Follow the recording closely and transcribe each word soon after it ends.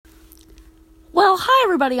Well, hi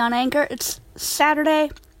everybody on Anchor. It's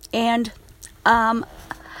Saturday, and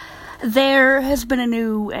there has been a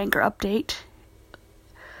new Anchor update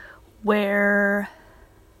where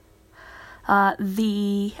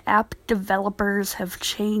the app developers have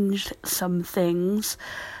changed some things.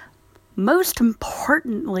 Most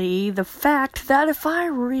importantly, the fact that if I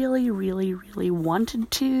really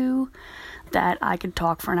wanted to, that I could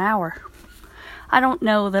talk for an hour. I don't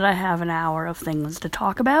know that I have an hour of things to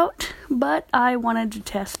talk about, but I wanted to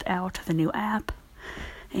test out the new app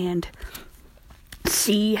and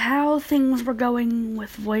see how things were going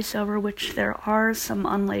with VoiceOver, which there are some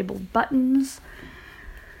unlabeled buttons.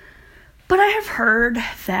 But I have heard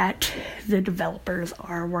that the developers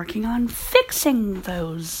are working on fixing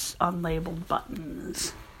those unlabeled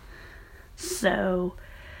buttons. So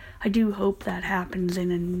I do hope that happens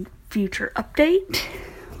in a future update,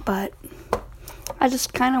 but I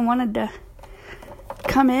just kind of wanted to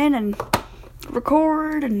come in and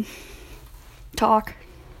record and talk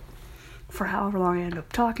for however long I end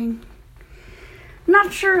up talking.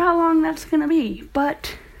 Not sure how long that's going to be,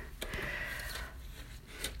 but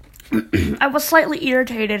I was slightly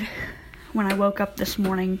irritated when I woke up this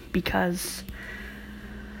morning because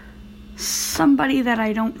somebody that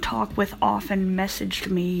I don't talk with often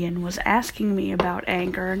messaged me and was asking me about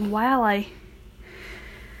Anchor, and while I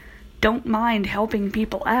don't mind helping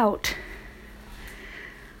people out,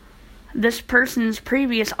 this person's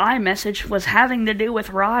previous iMessage was having to do with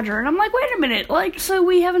Roger, and I'm like, wait a minute, so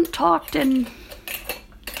we haven't talked in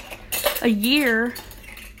a year-ish.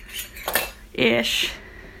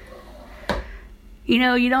 You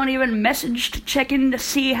know, you don't even message to check in to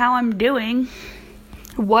see how I'm doing,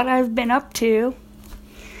 what I've been up to,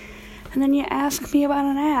 and then you ask me about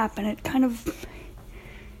an app, and it kind of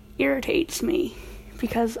irritates me,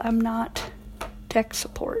 because I'm not tech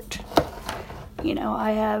support. You know,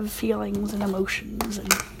 I have feelings and emotions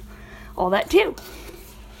and all that too.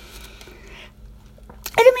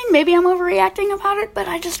 I mean, maybe I'm overreacting about it, but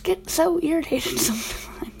I just get so irritated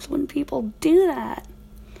sometimes when people do that.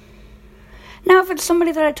 Now, if it's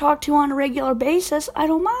somebody that I talk to on a regular basis, I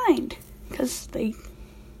don't mind, because they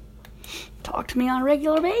talk to me on a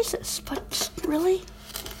regular basis, but really?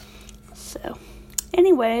 So,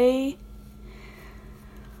 anyway,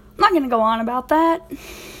 I'm not going to go on about that,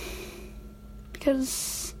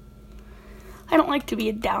 because I don't like to be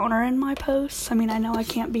a downer in my posts. I mean, I know I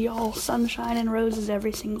can't be all sunshine and roses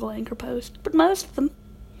every single Anchor post, but most of them,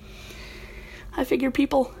 I figure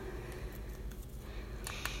people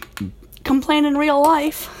complain in real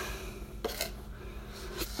life,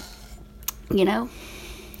 you know,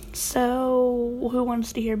 so who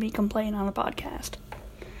wants to hear me complain on a podcast?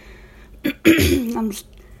 I'm just,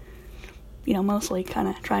 mostly kind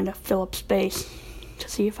of trying to fill up space to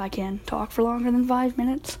see if I can talk for longer than 5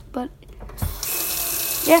 minutes, but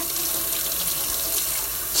yeah.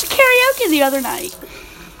 So karaoke the other night.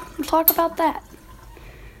 We'll talk about that,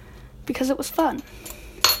 because it was fun.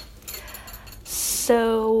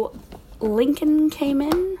 So Lincoln came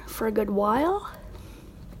in for a good while,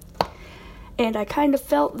 and I kind of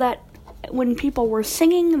felt that when people were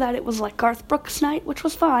singing that it was like Garth Brooks night, which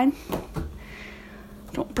was fine.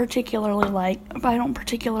 I don't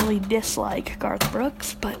particularly dislike Garth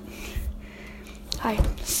Brooks, but I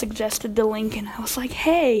suggested to Lincoln, I was like,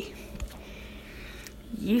 hey,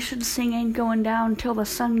 you should sing Ain't Going Down Till the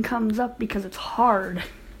Sun Comes Up because it's hard.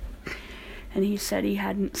 And he said he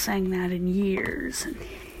hadn't sang that in years, and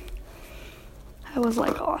I was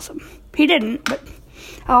like, awesome. He didn't, but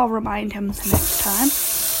I'll remind him the next time.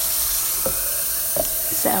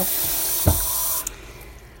 So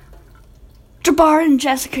Jabbar and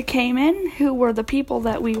Jessica came in, who were the people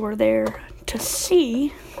that we were there to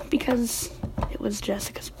see, because it was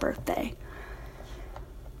Jessica's birthday.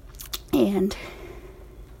 And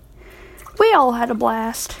we all had a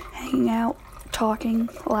blast, hanging out, talking,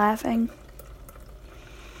 laughing.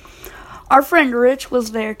 Our friend Rich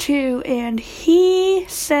was there too, and he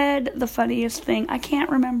said the funniest thing. I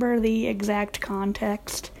can't remember the exact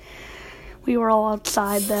context. We were all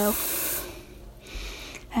outside though,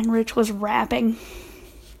 and Rich was rapping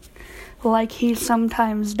like he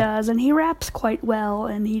sometimes does, and he raps quite well,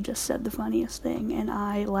 and he just said the funniest thing, and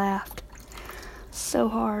I laughed so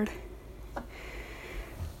hard.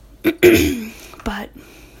 But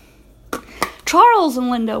Charles and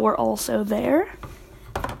Linda were also there,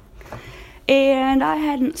 and I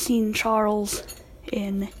hadn't seen Charles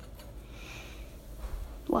in,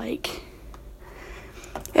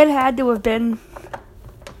 it had to have been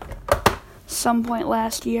some point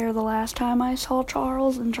last year, the last time I saw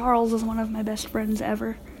Charles, and Charles is one of my best friends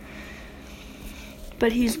ever.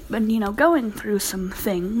 But he's been, going through some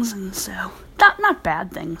things, and so, not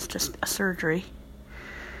bad things, just a surgery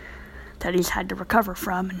that he's had to recover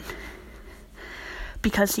from, and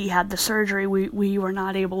because he had the surgery, we were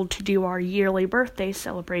not able to do our yearly birthday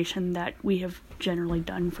celebration that we have generally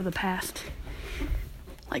done for the past,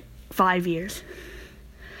 5 years.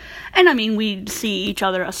 And I mean, we'd see each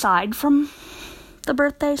other aside from the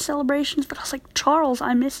birthday celebrations, but I was like, Charles,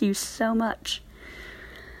 I miss you so much.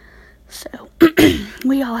 So,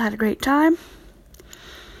 we all had a great time.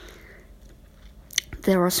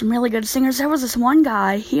 There were some really good singers. There was this one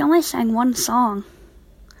guy, he only sang one song.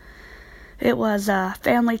 It was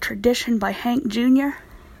Family Tradition by Hank Jr.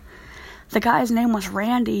 The guy's name was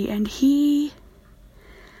Randy, and he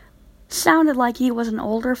sounded like he was an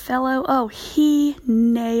older fellow. Oh, he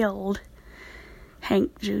nailed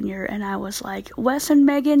Hank Jr., and I was like, Wes and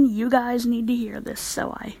Megan, you guys need to hear this,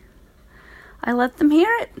 so I let them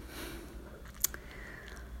hear it.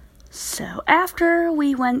 So, after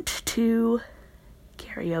we went to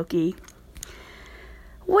karaoke,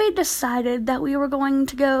 we decided that we were going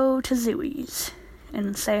to go to Zooey's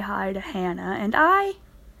and say hi to Hannah, and I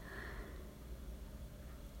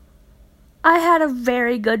had a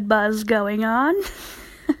very good buzz going on.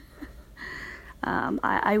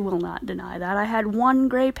 I will not deny that. I had 1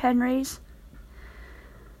 Grape Henry's,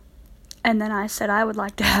 and then I said I would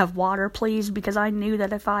like to have water, please, because I knew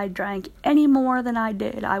that if I drank any more than I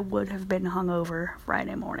did, I would have been hungover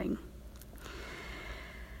Friday morning.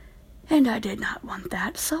 And I did not want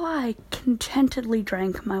that, so I contentedly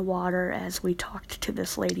drank my water as we talked to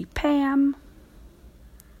this lady, Pam.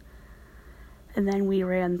 And then we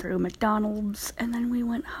ran through McDonald's, and then we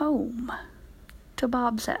went home to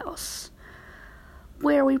Bob's house,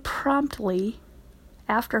 where we promptly,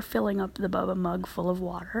 after filling up the Bubba mug full of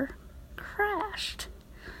water, crashed.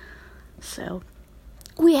 So,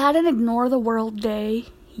 we had an Ignore the World Day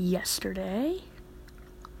yesterday,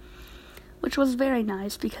 which was very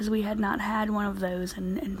nice because we had not had one of those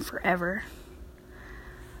in forever.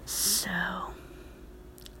 So,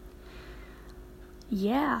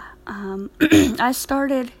 yeah, I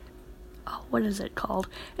started, what is it called?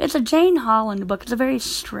 It's a Jane Holland book. It's a very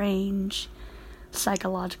strange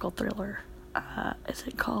psychological thriller. Is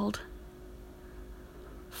it called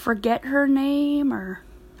Forget Her Name, or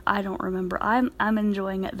I don't remember. I'm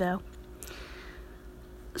enjoying it though.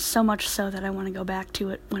 So much so that I want to go back to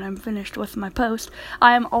it when I'm finished with my post.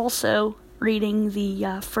 I am also reading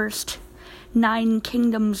the first 9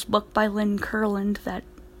 Kingdoms book by Lynn Kurland that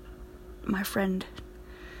my friend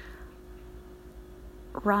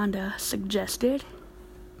Rhonda suggested.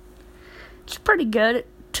 It's pretty good. It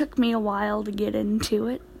took me a while to get into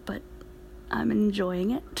it, but I'm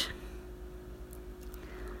enjoying it.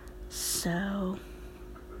 So,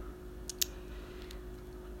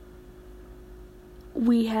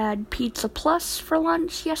 we had Pizza Plus for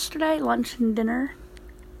lunch yesterday, lunch and dinner.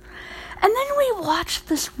 And then we watched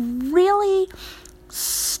this really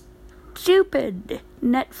stupid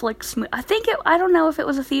Netflix movie. I don't know if it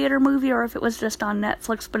was a theater movie or if it was just on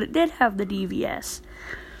Netflix, but it did have the DVS.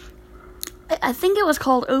 I think it was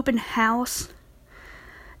called Open House.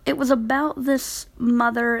 It was about this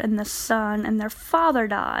mother and the son, and their father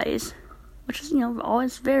dies, which is,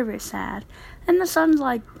 always very, very sad. And the son's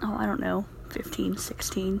like, 15,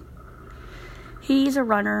 16. He's a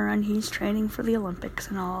runner, and he's training for the Olympics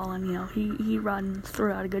and all, and, he runs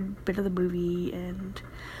throughout a good bit of the movie, and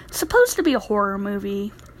it's supposed to be a horror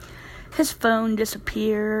movie. His phone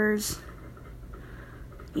disappears.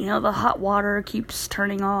 The hot water keeps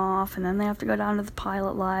turning off, and then they have to go down to the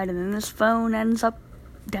pilot light, and then this phone ends up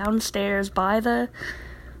downstairs by the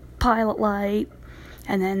pilot light,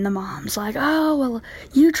 and then the mom's like, oh, well,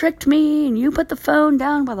 you tricked me, and you put the phone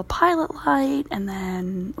down by the pilot light, and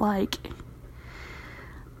then,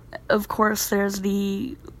 of course, there's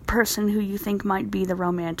the person who you think might be the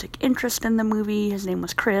romantic interest in the movie. His name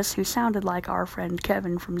was Chris, who sounded like our friend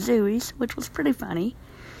Kevin from Zooey's, which was pretty funny.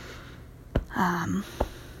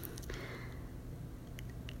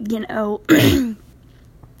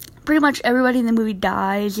 Pretty much everybody in the movie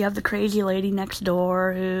dies. You have the crazy lady next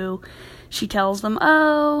door who, she tells them,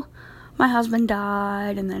 oh, my husband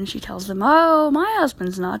died, and then she tells them, oh, my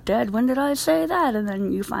husband's not dead, when did I say that? And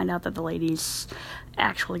then you find out that the lady's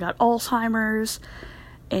actually got Alzheimer's,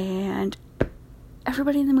 and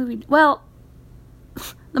everybody in the movie, well,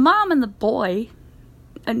 the mom and the boy,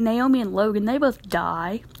 Naomi and Logan, they both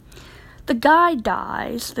die. The guy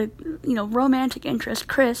dies, the, romantic interest,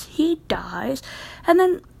 Chris, he dies, and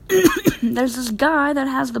then there's this guy that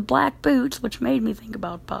has the black boots, which made me think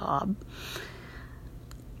about Bob.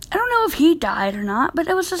 I don't know if he died or not, but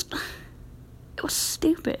it was just, It was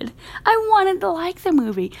stupid. I wanted to like the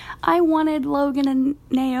movie. I wanted Logan and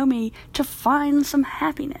Naomi to find some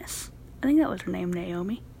happiness. I think that was her name,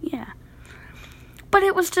 Naomi. Yeah. But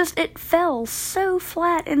it was just, it fell so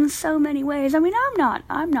flat in so many ways. I mean,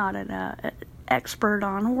 I'm not an expert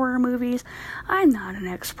on horror movies. I'm not an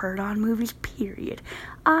expert on movies, period.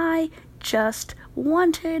 I just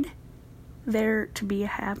wanted there to be a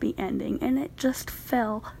happy ending, and it just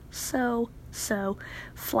fell so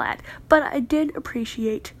flat. But I did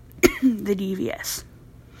appreciate the DVS.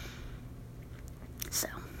 So,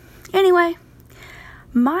 anyway,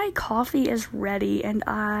 my coffee is ready, and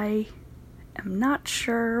I am not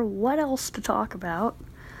sure what else to talk about.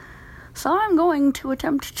 So I'm going to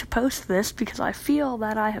attempt to post this because I feel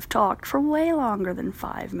that I have talked for way longer than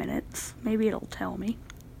 5 minutes. Maybe it'll tell me.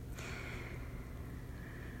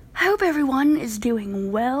 I hope everyone is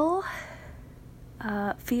doing well.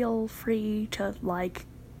 Feel free to like,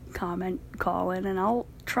 comment, call in, and I'll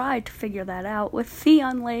try to figure that out with the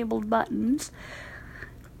unlabeled buttons.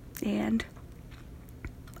 And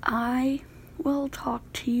I will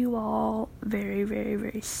talk to you all very, very,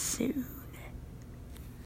 very soon.